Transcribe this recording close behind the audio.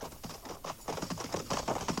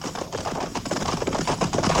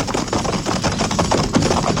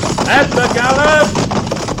At the gallop!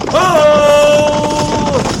 Ho!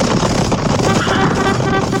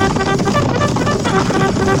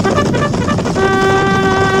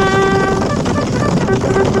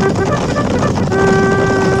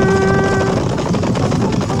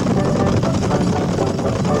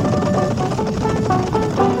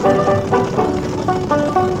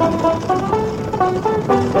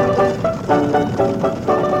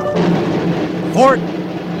 Fort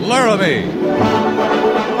Laramie.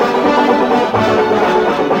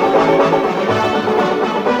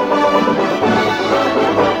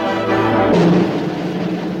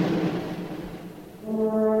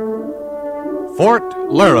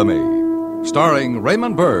 Fort Laramie, starring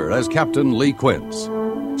Raymond Burr as Captain Lee Quince.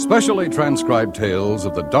 Specially transcribed tales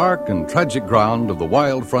of the dark and tragic ground of the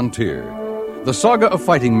wild frontier, the saga of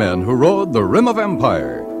fighting men who rode the rim of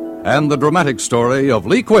empire, and the dramatic story of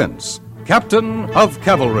Lee Quince, Captain of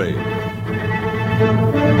Cavalry.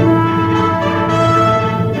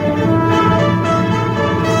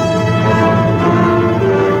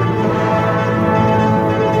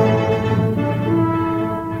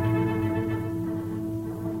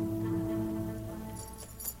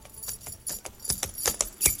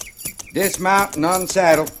 Dismount and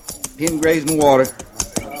unsaddle. Pin grazing water.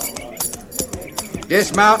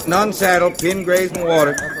 Dismount and unsaddle. Pin grazing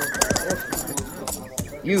water.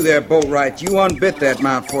 You there, Boatwright. You unbit that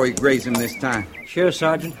mount before you graze him this time. Sure,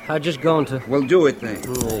 Sergeant. I was just going to. Well, do it then.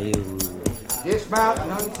 Dismount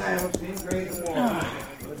and unsaddle. Pin grazing water.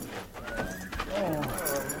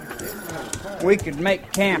 We could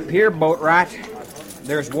make camp here, Boatwright.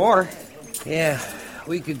 There's water. Yeah,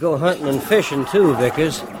 we could go hunting and fishing, too,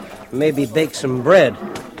 Vickers. Maybe bake some bread.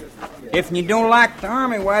 If you don't like the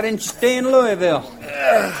Army, why didn't you stay in Louisville?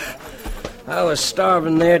 I was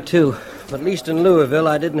starving there, too. But at least in Louisville,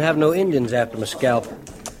 I didn't have no Indians after my scalp.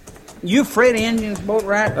 You afraid of Indians,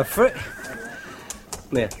 Boatwright? Afraid?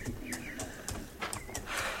 Man,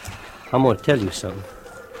 I'm going to tell you something.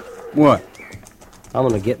 What? I'm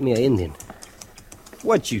going to get me an Indian.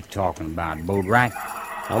 What you talking about, Boatwright?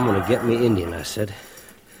 I'm going to get me Indian, I said.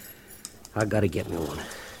 I got to get me one.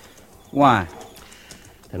 Why?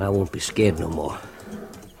 Then I won't be scared no more.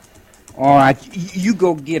 All right, you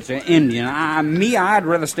go get the Indian. I'd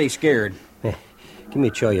rather stay scared. Hey, give me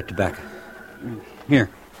a chaw of your tobacco. Here.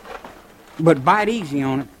 But bite easy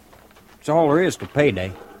on it. It's all there is to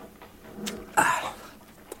payday.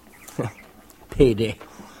 Payday.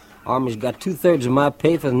 Army's got 2/3 of my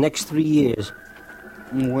pay for the next 3 years.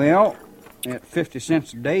 Well, at 50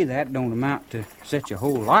 cents a day, that don't amount to such a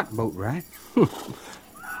whole lot, Boatwright.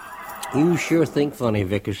 You sure think funny,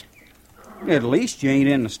 Vickers. At least you ain't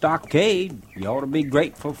in the stockade. You ought to be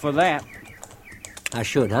grateful for that. I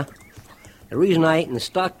should, huh? The reason I ain't in the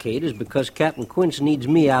stockade is because Captain Quince needs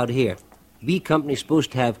me out here. B Company's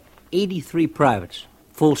supposed to have 83 privates,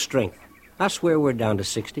 full strength. I swear we're down to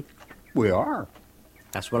 60. We are.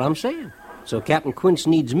 That's what I'm saying. So Captain Quince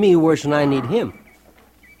needs me worse than I need him.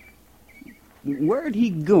 Where'd he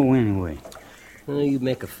go anyway? Oh, you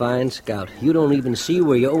make a fine scout. You don't even see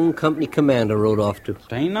where your own company commander rode off to.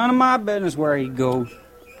 It ain't none of my business where he goes.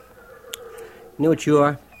 You know what you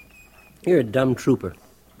are? You're a dumb trooper.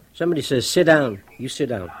 Somebody says, sit down. You sit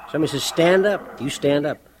down. Somebody says, stand up. You stand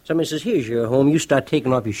up. Somebody says, here's your home. You start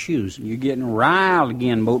taking off your shoes. You're getting riled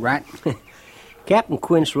again, Boatwright. Captain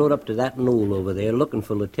Quince rode up to that knoll over there looking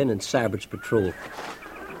for Lieutenant Sybert's patrol.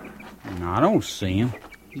 No, I don't see him.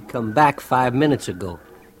 He come back 5 minutes ago.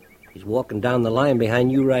 He's walking down the line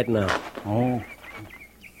behind you right now. Oh.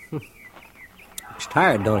 Looks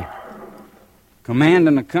tired, don't he?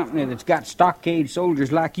 Commanding a company that's got stockade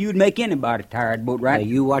soldiers like you'd make anybody tired, Boatwright. Now,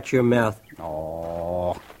 you watch your mouth.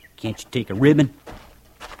 Oh, can't you take a ribbon?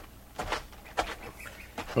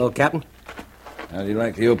 Hello, Captain. How do you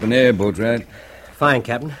like the open air, Boatwright? Fine,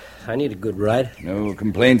 Captain. I need a good ride. No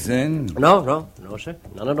complaints, then? No, sir.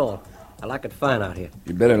 None at all. I like it fine out here.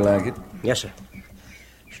 You better like it. Yes, sir.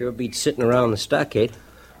 Sure beats sitting around the stockade.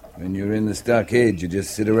 When you're in the stockade, you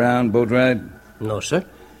just sit around, Boatwright? No, sir.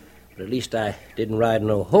 But at least I didn't ride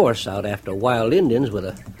no horse out after wild Indians with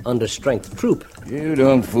a understrength troop. You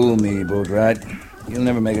don't fool me, Boatwright. You'll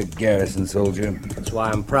never make a garrison soldier. That's why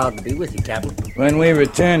I'm proud to be with you, Captain. When we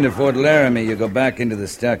return to Fort Laramie, you go back into the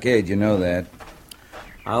stockade, you know that.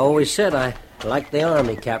 I always said I liked the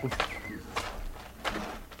Army, Captain.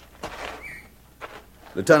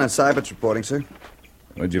 Lieutenant Sybert's reporting, sir.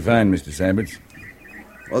 What'd you find, Mr. Syberts?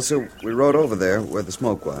 Well, sir, we rode over there where the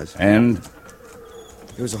smoke was. And?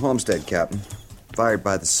 It was a homestead, Captain. Fired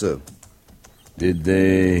by the Sioux. Did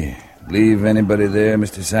they leave anybody there,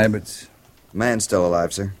 Mr. Syberts? Man's still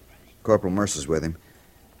alive, sir. Corporal Mercer's with him.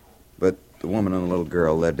 But The woman and the little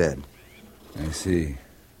girl, they're dead. I see.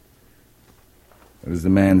 What does the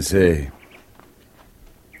man say?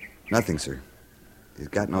 Nothing, sir. He's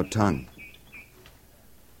got no tongue.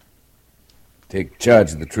 Take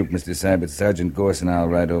charge of the troop, Mr. Sybert. Sergeant Gorse and I'll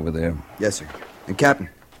ride over there. Yes, sir. And, Captain,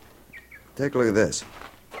 take a look at this.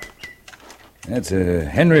 That's a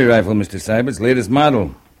Henry rifle, Mr. Sybert's latest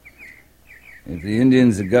model. If the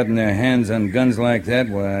Indians had gotten their hands on guns like that,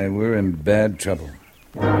 why, we're in bad trouble.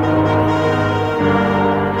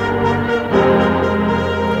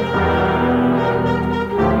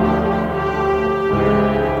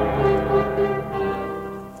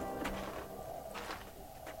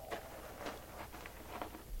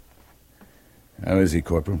 How is he,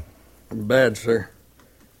 Corporal? Bad, sir.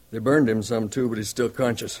 They burned him some, too, but he's still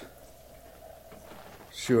conscious.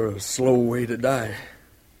 Sure a slow way to die.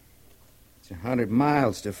 It's 100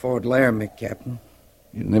 miles to Fort Laramie, Captain.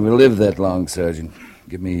 You never lived that long, Sergeant.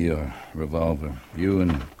 Give me your revolver. You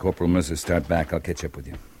and Corporal Mercer start back. I'll catch up with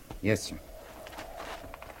you. Yes, sir.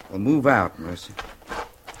 We'll move out, Mercer.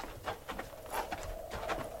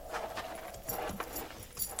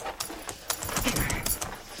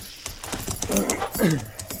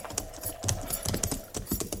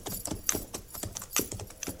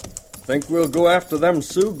 Think we'll go after them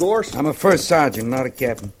Sioux, Gorse? I'm a first sergeant, not a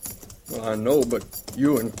captain. Well, I know, but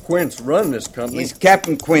you and Quince run this company. He's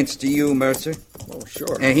Captain Quince to you, Mercer. Oh,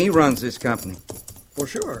 sure. And he runs this company. For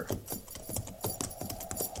sure.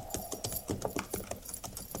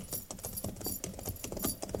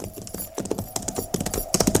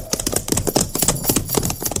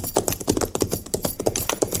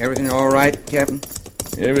 Everything all right, Captain?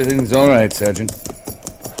 Everything's all right, Sergeant.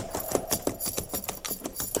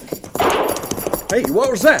 Hey,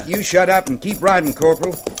 what was that? You shut up and keep riding,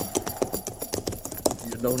 Corporal.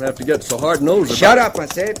 You don't have to get so hard-nosed Shut up, I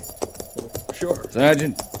said. Sure.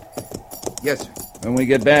 Sergeant, Yes, sir. when we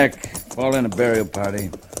get back, fall in a burial party.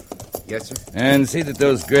 Yes, sir. And see that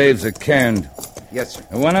those graves are cairned. Yes, sir.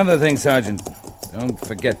 And one other thing, Sergeant. Don't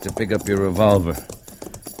forget to pick up your revolver.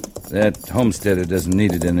 That homesteader doesn't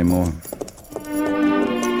need it anymore.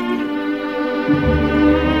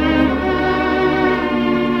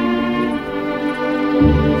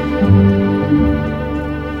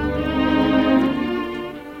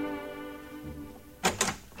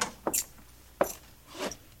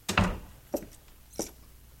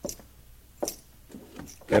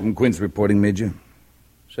 Captain Quince reporting, Major.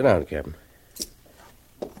 Sit down, Captain.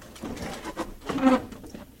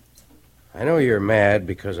 I know you're mad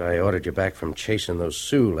because I ordered you back from chasing those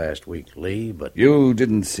Sioux last week, Lee, but... You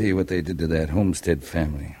didn't see what they did to that Homestead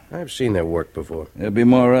family. I've seen their work before. There'll be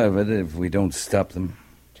more of it if we don't stop them.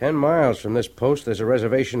 10 miles from this post, there's a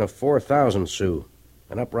reservation of 4,000 Sioux.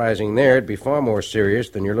 An uprising there'd be far more serious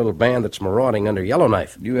than your little band that's marauding under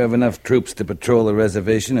Yellowknife. You have enough troops to patrol the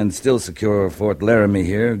reservation and still secure Fort Laramie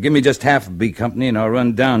here. Give me just half of B Company and I'll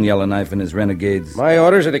run down Yellowknife and his renegades. My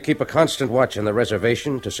orders are to keep a constant watch on the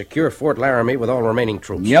reservation to secure Fort Laramie with all remaining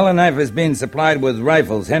troops. Yellowknife is being supplied with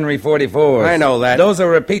rifles, Henry 44s. I know that. Those are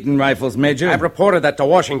repeating rifles, Major. I've reported that to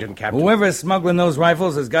Washington, Captain. Whoever's smuggling those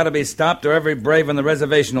rifles has got to be stopped or every brave on the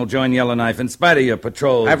reservation will join Yellowknife in spite of your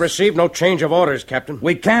patrols. I've received no change of orders, Captain.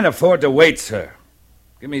 We can't afford to wait, sir.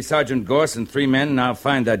 Give me Sergeant Gorse and 3 men, and I'll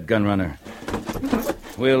find that gun runner.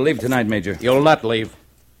 We'll leave tonight, Major. You'll not leave.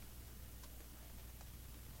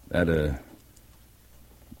 That a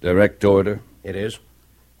direct order? It is.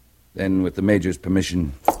 Then, with the Major's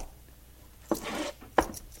permission...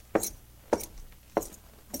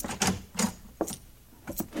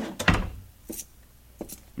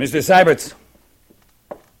 Mr. Syberts.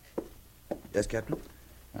 Yes, Captain?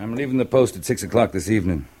 I'm leaving the post at 6 o'clock this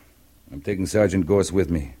evening. I'm taking Sergeant Gorse with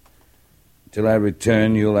me. Until I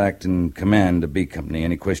return, you'll act in command of B Company.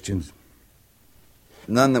 Any questions?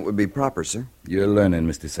 None that would be proper, sir. You're learning,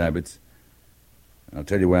 Mr. Syberts. I'll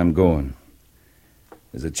tell you where I'm going.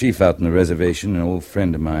 There's a chief out on the reservation, an old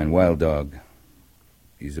friend of mine, Wild Dog.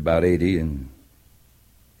 He's about 80, and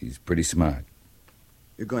he's pretty smart.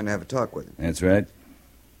 You're going to have a talk with him. That's right.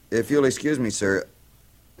 If you'll excuse me, sir.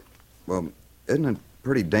 Well, isn't it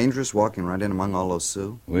pretty dangerous walking right in among all those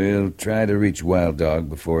Sioux? We'll try to reach Wild Dog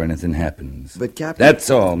before anything happens. But, Captain... That's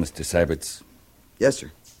all, Mr. Syberts. Yes,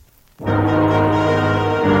 sir.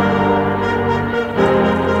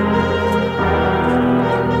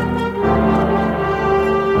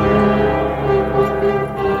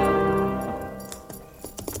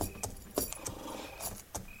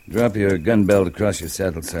 Drop your gun belt across your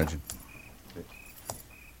saddle, Sergeant.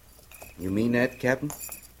 You mean that, Captain?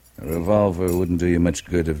 A revolver wouldn't do you much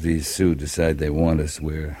good if these Sioux decide they want us.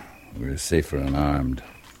 We're safer unarmed.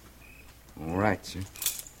 All right, sir.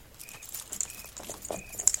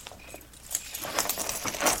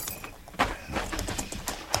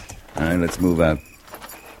 All right, let's move out.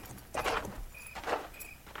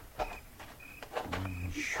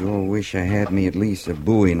 Sure wish I had me at least a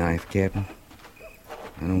Bowie knife, Captain.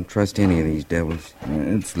 I don't trust any of these devils.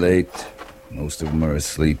 It's late. Most of them are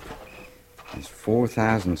asleep. There's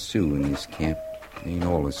 4,000 Sioux in this camp. They ain't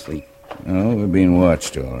all asleep. Oh, we're being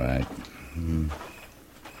watched, all right.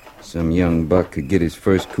 Some young buck could get his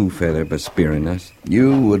first coup feather by spearing us.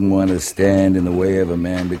 You wouldn't want to stand in the way of a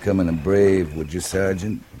man becoming a brave, would you,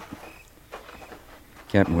 Sergeant?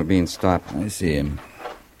 Captain, we're being stopped. I see him.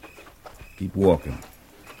 Keep walking.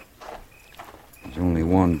 There's only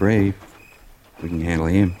one brave. We can handle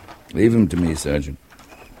him. Leave him to me, Sergeant.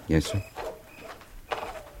 Yes, sir.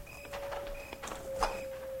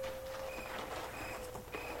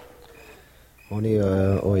 Oni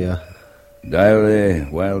oya.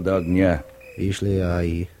 Daile, wild dog nya. Ishli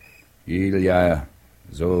ai. Ilya,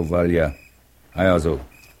 zo valya. Ayazo.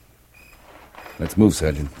 Let's move,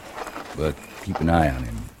 Sergeant. But keep an eye on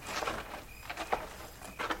him.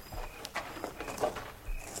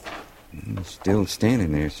 He's still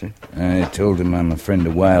standing there, sir. I told him I'm a friend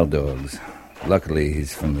of Wild Dog's. Luckily,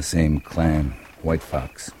 he's from the same clan, White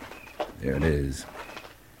Fox. There it is.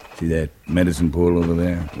 See that medicine pool over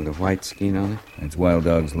there? With a white skin on it? That's Wild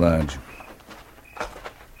Dog's lodge.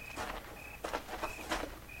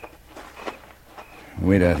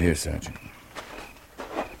 Wait out here, Sergeant.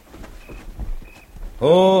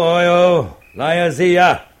 Oh, oyo,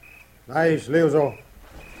 Liazia. Nice, Leozo.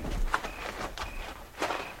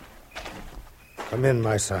 Come in,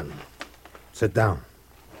 my son. Sit down.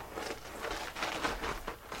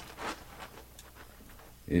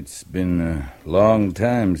 It's been a long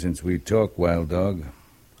time since we talked, Wild Dog.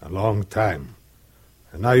 A long time.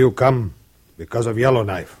 And now you come because of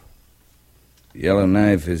Yellowknife.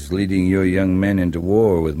 Yellowknife is leading your young men into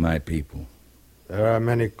war with my people. There are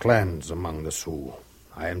many clans among the Sioux.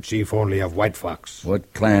 I am chief only of White Fox.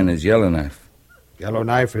 What clan is Yellowknife?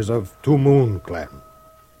 Yellowknife is of Two Moon clan.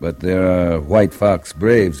 But there are White Fox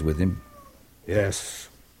braves with him. Yes,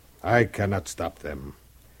 I cannot stop them.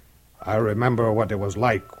 I remember what it was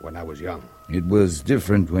like when I was young. It was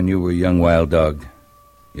different when you were young, Wild Dog.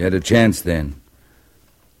 You had a chance then.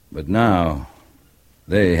 But now,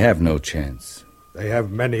 they have no chance. They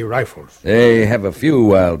have many rifles. They have a few,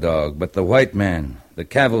 Wild Dog, but the white man, the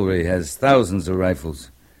cavalry, has thousands of rifles.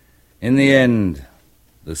 In the end,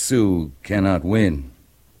 the Sioux cannot win.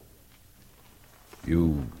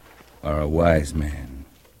 You are a wise man.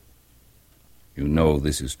 You know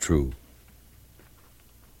this is true.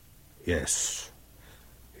 Yes,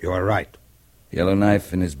 you are right.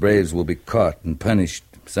 Yellowknife and his braves will be caught and punished.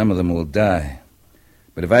 Some of them will die.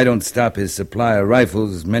 But if I don't stop his supply of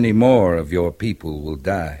rifles, many more of your people will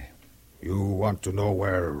die. You want to know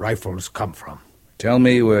where rifles come from? Tell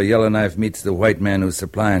me where Yellowknife meets the white man who's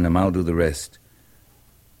supplying them. I'll do the rest.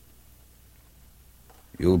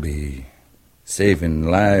 You'll be saving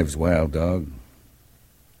lives, Wild Dog.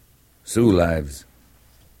 Sioux lives.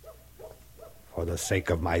 For the sake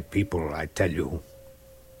of my people, I tell you.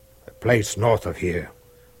 A place north of here.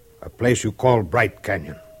 A place you call Bright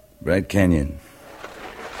Canyon. Bright Canyon.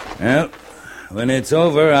 Well, when it's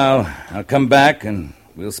over, I'll come back and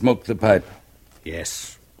we'll smoke the pipe.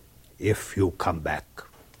 Yes, if you come back.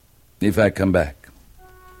 If I come back.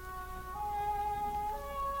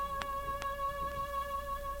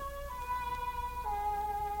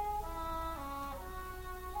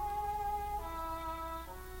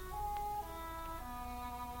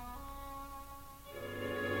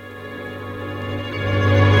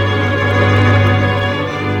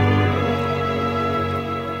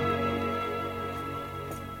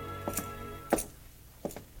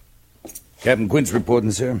 Captain Quince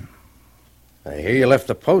reporting, sir. I hear you left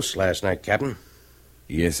the post last night, Captain.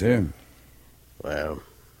 Yes, sir. Well,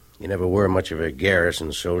 you never were much of a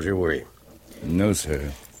garrison soldier, were you? No,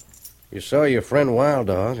 sir. You saw your friend Wild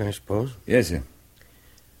Dog, I suppose? Yes, sir.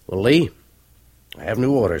 Well, Lee, I have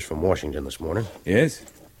new orders from Washington this morning. Yes?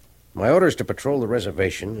 My orders to patrol the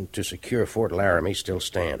reservation and to secure Fort Laramie still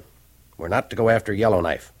stand. We're not to go after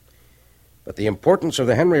Yellowknife. But the importance of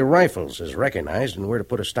the Henry rifles is recognized, and we're to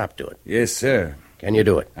put a stop to it. Yes, sir. Can you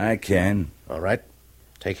do it? I can. All right.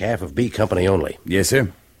 Take half of B Company only. Yes,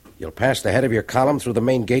 sir. You'll pass the head of your column through the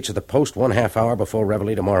main gates of the post 1/2 hour before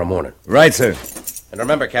reveille tomorrow morning. Right, sir. And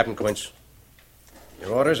remember, Captain Quince,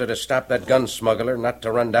 your orders are to stop that gun smuggler, not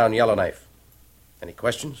to run down Yellowknife. Any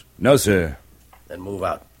questions? No, sir. Then move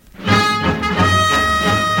out.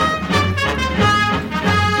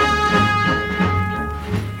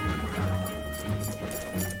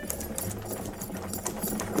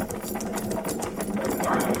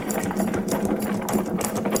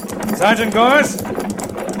 Sergeant Gorse?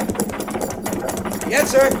 Yes,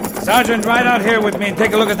 sir. Sergeant, ride out here with me and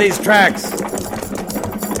take a look at these tracks.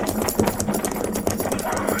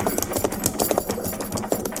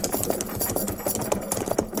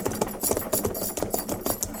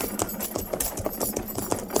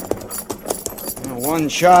 One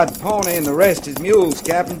shod pony and the rest is mules,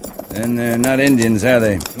 Captain. And they're not Indians, are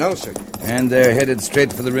they? No, sir. And they're headed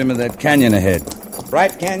straight for the rim of that canyon ahead.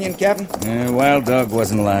 Bright Canyon, Captain? Wild Dog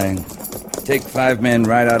wasn't lying. Take 5 men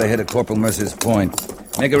right out ahead of Corporal Mercer's point.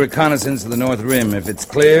 Make a reconnaissance of the north rim. If it's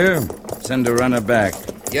clear, send a runner back.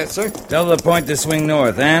 Yes, sir. Tell the point to swing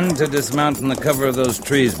north and to dismount from the cover of those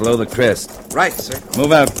trees below the crest. Right, sir.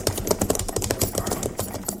 Move out.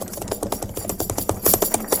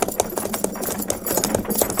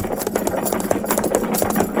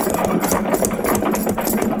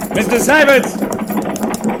 Mr. Syberts!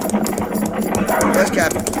 Yes,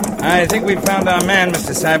 Captain. I think we found our man,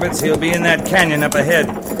 Mr. Syberts. He'll be in that canyon up ahead.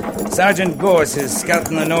 Sergeant Gorse is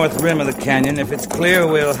scouting the north rim of the canyon. If it's clear,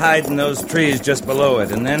 we'll hide in those trees just below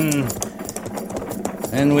it, and then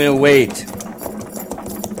we'll wait.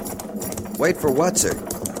 Wait for what, sir?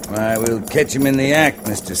 Why, we'll catch him in the act,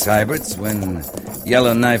 Mr. Syberts, when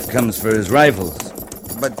Yellowknife comes for his rifles.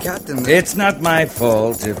 But, Captain... It's not my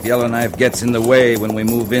fault if Yellowknife gets in the way when we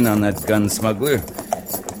move in on that gun smuggler.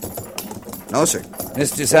 No, sir.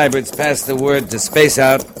 Mr. Syberts, pass the word to space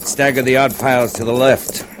out, stagger the odd piles to the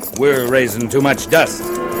left. We're raising too much dust.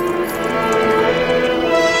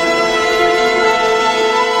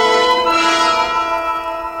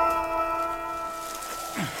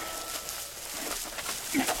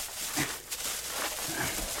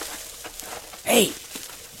 Hey,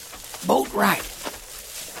 boat right.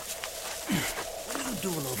 What are you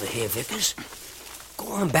doing over here, Vickers?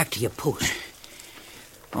 Go on back to your post.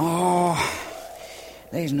 Oh,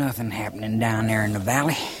 there's nothing happening down there in the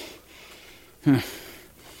valley.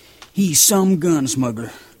 He's some gun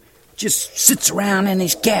smuggler. Just sits around in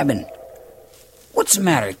his cabin. What's the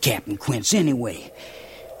matter, Captain Quince, anyway?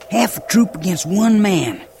 Half a troop against one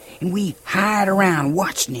man, and we hide around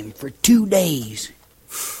watching him for 2 days.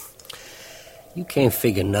 You can't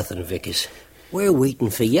figure nothing, Vickers. We're waiting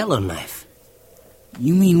for Yellowknife.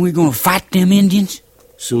 You mean we're gonna fight them Indians?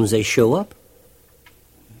 Soon as they show up?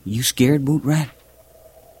 You scared, Boatwright?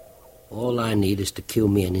 All I need is to kill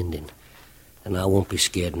me an Indian, and I won't be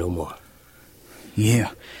scared no more.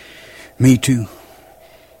 Yeah, me too.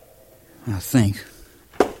 I think.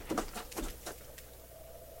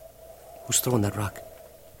 Who's throwing that rock?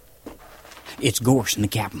 It's Gorse and the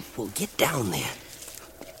captain. Well, get down there.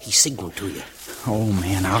 He signaled to you. Oh,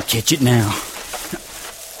 man, I'll catch it now.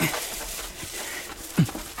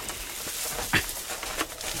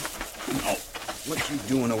 What you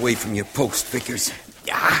doing away from your post, Vickers?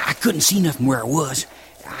 I couldn't see nothing where I was.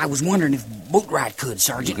 I was wondering if Boatwright could,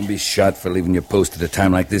 Sergeant. You can be shot for leaving your post at a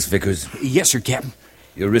time like this, Vickers. Yes, sir, Captain.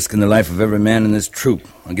 You're risking the life of every man in this troop.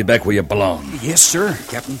 I'll get back where you belong. Yes, sir.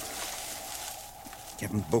 Captain?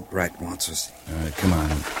 Captain Boatwright wants us. All right, come on.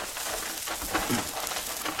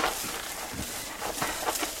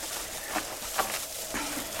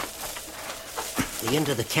 The end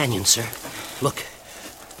of the canyon, sir. Look,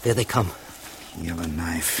 there they come.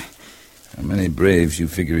 Yellowknife. How many braves you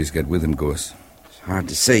figure he's got with him, Gorse? It's hard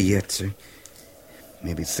to say yet, sir.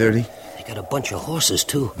 Maybe 30. They got a bunch of horses,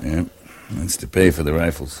 too. Yeah, that's to pay for the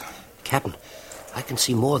rifles. Captain, I can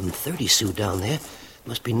see more than 30 Sioux down there.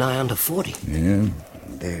 Must be nigh under 40. Yeah?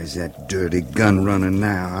 There's that dirty gun runner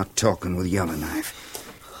now out talking with Yellowknife.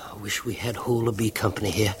 I wish we had whole of B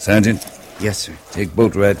Company here. Sergeant? Yes, sir. Take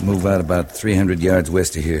Boatwright, move out about 300 yards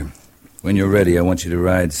west of here. When you're ready, I want you to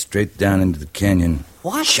ride straight down into the canyon.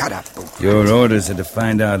 What? Shut up, Boatwright. Your orders are to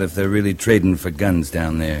find out if they're really trading for guns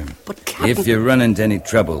down there. But, Captain... If you run into any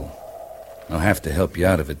trouble, I'll have to help you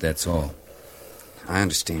out of it, that's all. I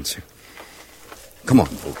understand, sir. Come on,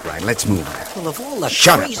 Boatwright, let's move. Well, of all the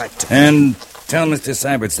Shut crazy... up, And tell Mr.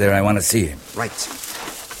 Syberts there I want to see him. Right, sir.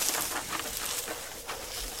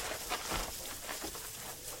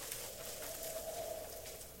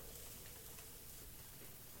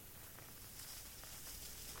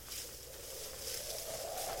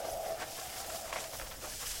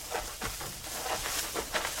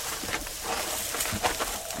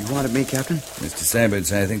 You wanted me, Captain? Mr.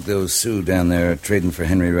 Syberts, I think those Sioux down there are trading for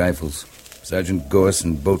Henry rifles. Sergeant Gorse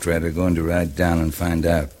and Boatwright are going to ride down and find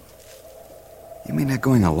out. You mean they're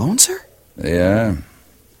going alone, sir? They are.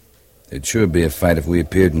 It'd sure be a fight if we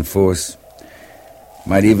appeared in force.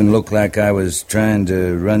 Might even look like I was trying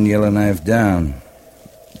to run Yellowknife down.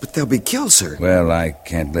 But they'll be killed, sir. Well, I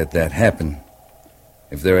can't let that happen.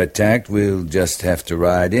 If they're attacked, we'll just have to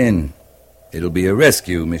ride in. It'll be a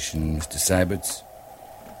rescue mission, Mr. Syberts.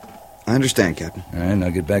 I understand, Captain. All right, now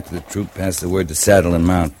get back to the troop, pass the word to saddle and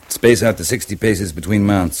mount. Space out to 60 paces between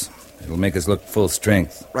mounts. It'll make us look full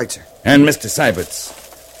strength. Right, sir. And Mr. Seibertz,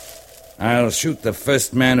 I'll shoot the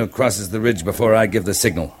first man who crosses the ridge before I give the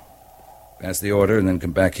signal. Pass the order and then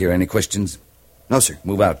come back here. Any questions? No, sir.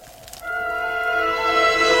 Move out.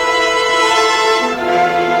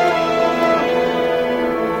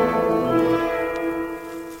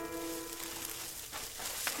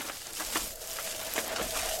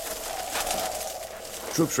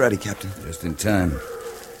 Troops ready, Captain. Just in time.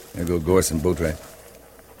 There go Gorse and Boatwright.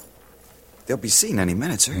 They'll be seen any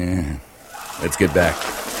minute, sir. Yeah. Let's get back.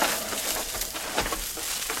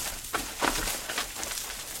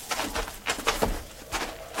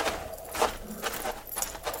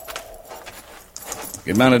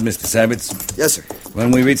 Get mounted, Mr. Seibertz. Yes, sir.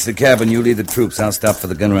 When we reach the cabin, you lead the troops. I'll stop for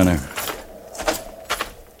the gunrunner.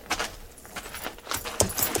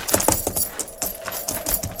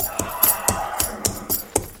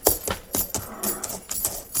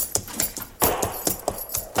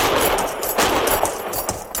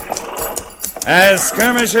 As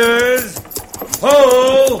skirmishers,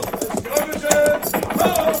 ho! Skirmishers,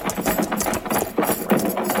 ho!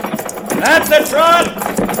 At the trot,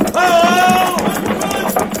 ho!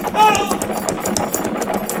 Ho!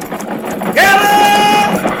 Gallop!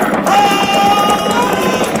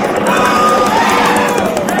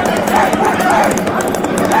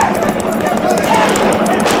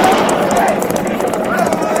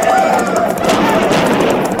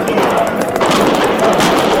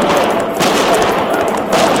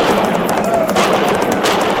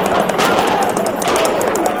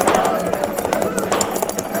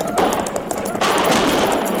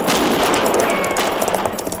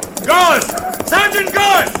 Sergeant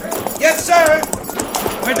Gorse! Yes, sir.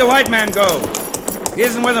 Where'd the white man go? He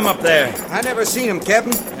isn't with him up there. I never seen him,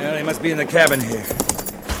 Captain. Well, he must be in the cabin here.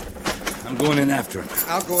 I'm going in after him.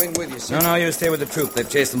 I'll go in with you, sir. No, you stay with the troop. They've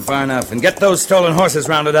chased him far enough. And get those stolen horses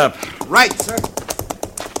rounded up. Right, sir.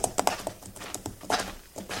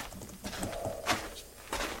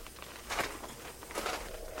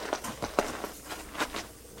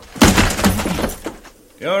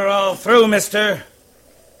 You're all through, mister.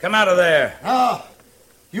 Come out of there. No,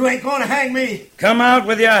 you ain't gonna hang me. Come out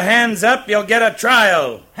with your hands up. You'll get a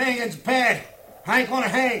trial. Hanging's bad. I ain't gonna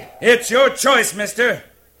hang. It's your choice, mister.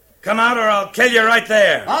 Come out or I'll kill you right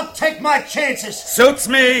there. I'll take my chances. Suits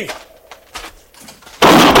me.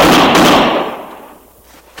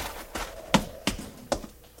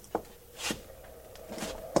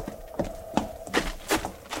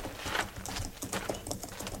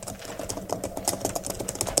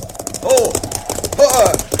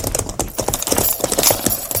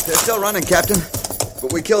 They're still running, Captain.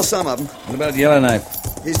 But we killed some of them. What about Yellowknife?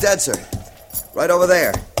 He's dead, sir. Right over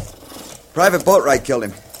there. Private Boatwright killed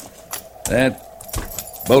him. That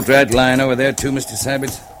Boatwright lying over there, too, Mr.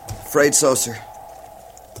 Seibertz? Afraid so, sir.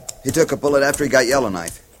 He took a bullet after he got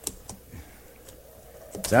Yellowknife.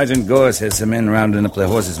 Sergeant Gorse has some men rounding up their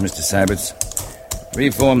horses, Mr. Seibertz.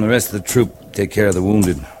 Reform the rest of the troop. Take care of the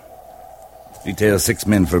wounded. Detail 6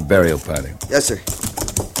 men for a burial party. Yes, sir.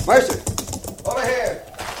 Mercer, over here.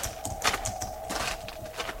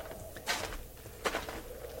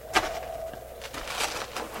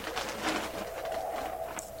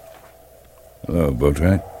 Hello,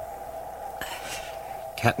 Boatwright.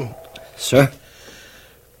 Captain, sir?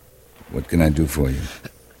 What can I do for you?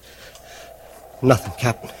 Nothing,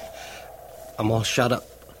 Captain. I'm all shut up.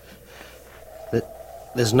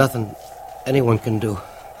 There's nothing anyone can do.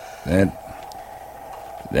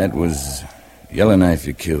 That was Yellowknife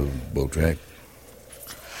you killed, Boatwright.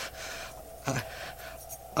 I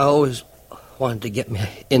always wanted to get me an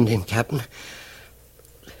Indian, Captain.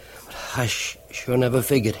 But I sure never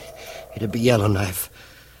figured it'd be Yellowknife.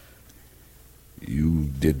 You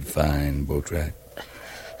did fine, Boatwright.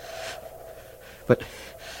 But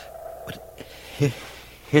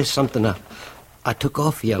here's something I took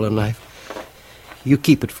off Yellowknife. You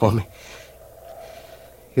keep it for me.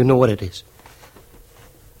 You know what it is.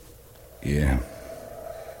 Yeah.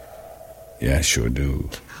 Yeah, I sure do.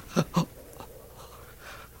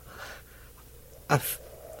 I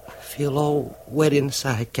feel all wet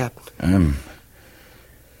inside, Captain.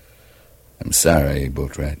 I'm sorry,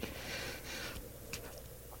 Boatwright.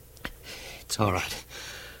 It's all right.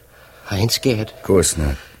 I ain't scared. Of course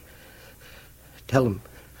not. Tell him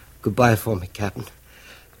goodbye for me, Captain.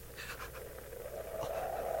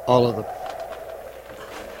 All of them.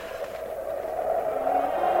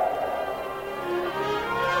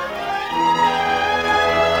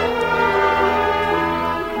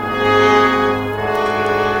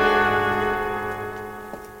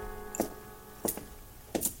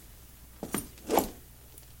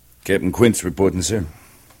 Captain Quince reporting, sir.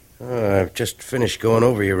 I've just finished going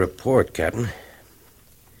over your report, Captain.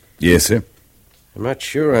 Yes, sir. I'm not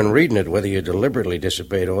sure on reading it whether you deliberately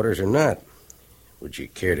disobeyed orders or not. Would you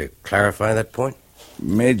care to clarify that point?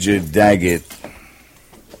 Major Daggett,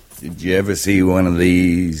 did you ever see one of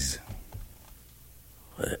these?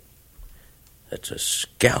 That's a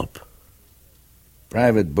scalp.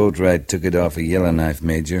 Private Boatwright took it off a Yellowknife,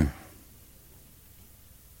 Major.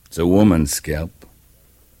 It's a woman's scalp.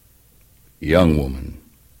 Young woman.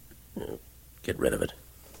 Get rid of it.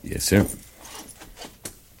 Yes, sir.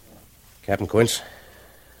 Captain Quince,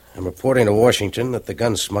 I'm reporting to Washington that the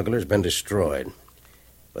gun smuggler's been destroyed,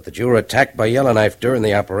 but that you were attacked by Yellowknife during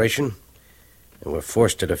the operation and were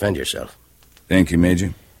forced to defend yourself. Thank you,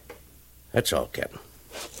 Major. That's all, Captain.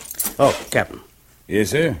 Oh, Captain. Yes,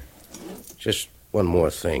 sir? Just one more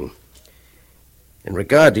thing. In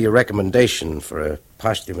regard to your recommendation for a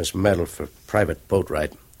posthumous medal for Private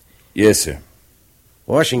Boatwright. Yes, sir.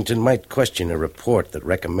 Washington might question a report that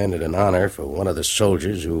recommended an honor for one of the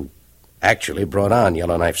soldiers who actually brought on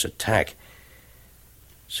Yellowknife's attack.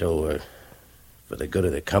 So, for the good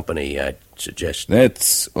of the company, I'd suggest...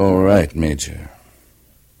 That's all right, Major.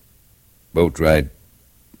 Boatwright'd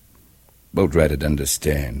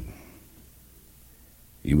understand.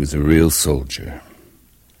 He was a real soldier.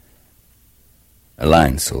 A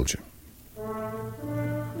line soldier.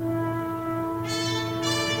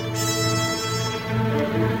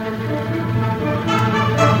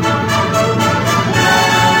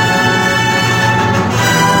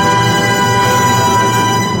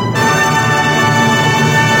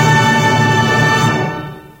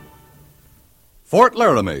 Fort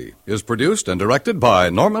Laramie is produced and directed by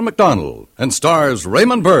Norman MacDonald and stars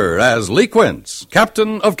Raymond Burr as Lee Quince,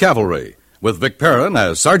 Captain of Cavalry, with Vic Perrin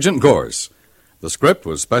as Sergeant Gorse. The script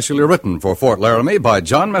was specially written for Fort Laramie by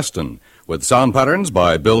John Meston, with sound patterns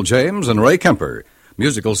by Bill James and Ray Kemper,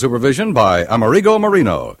 musical supervision by Amerigo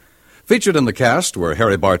Marino. Featured in the cast were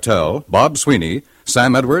Harry Bartell, Bob Sweeney,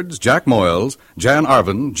 Sam Edwards, Jack Moyles, Jan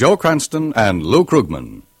Arvin, Joe Cranston, and Lou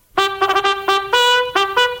Krugman.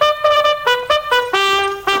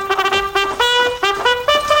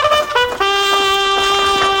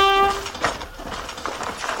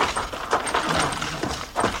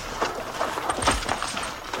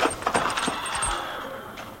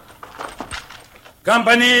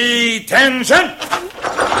 Company, tension!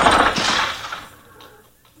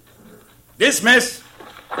 Dismiss!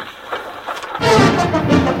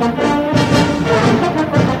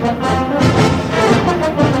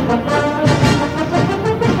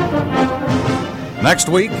 Next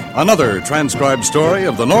week, another transcribed story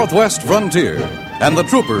of the Northwest frontier and the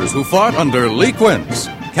troopers who fought under Lee Quince,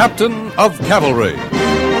 Captain of Cavalry.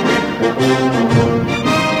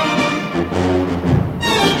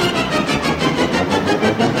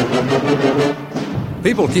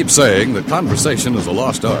 People keep saying that conversation is a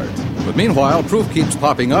lost art, but meanwhile, proof keeps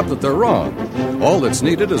popping up that they're wrong. All that's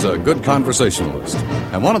needed is a good conversationalist.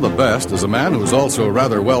 And one of the best is a man who's also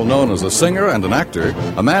rather well known as a singer and an actor,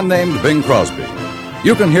 a man named Bing Crosby.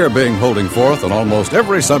 You can hear Bing holding forth on almost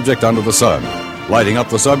every subject under the sun, lighting up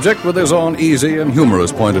the subject with his own easy and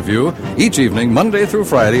humorous point of view each evening, Monday through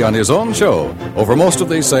Friday, on his own show over most of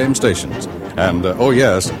these same stations. And, oh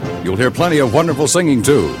yes, you'll hear plenty of wonderful singing,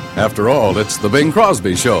 too. After all, it's the Bing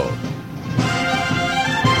Crosby Show.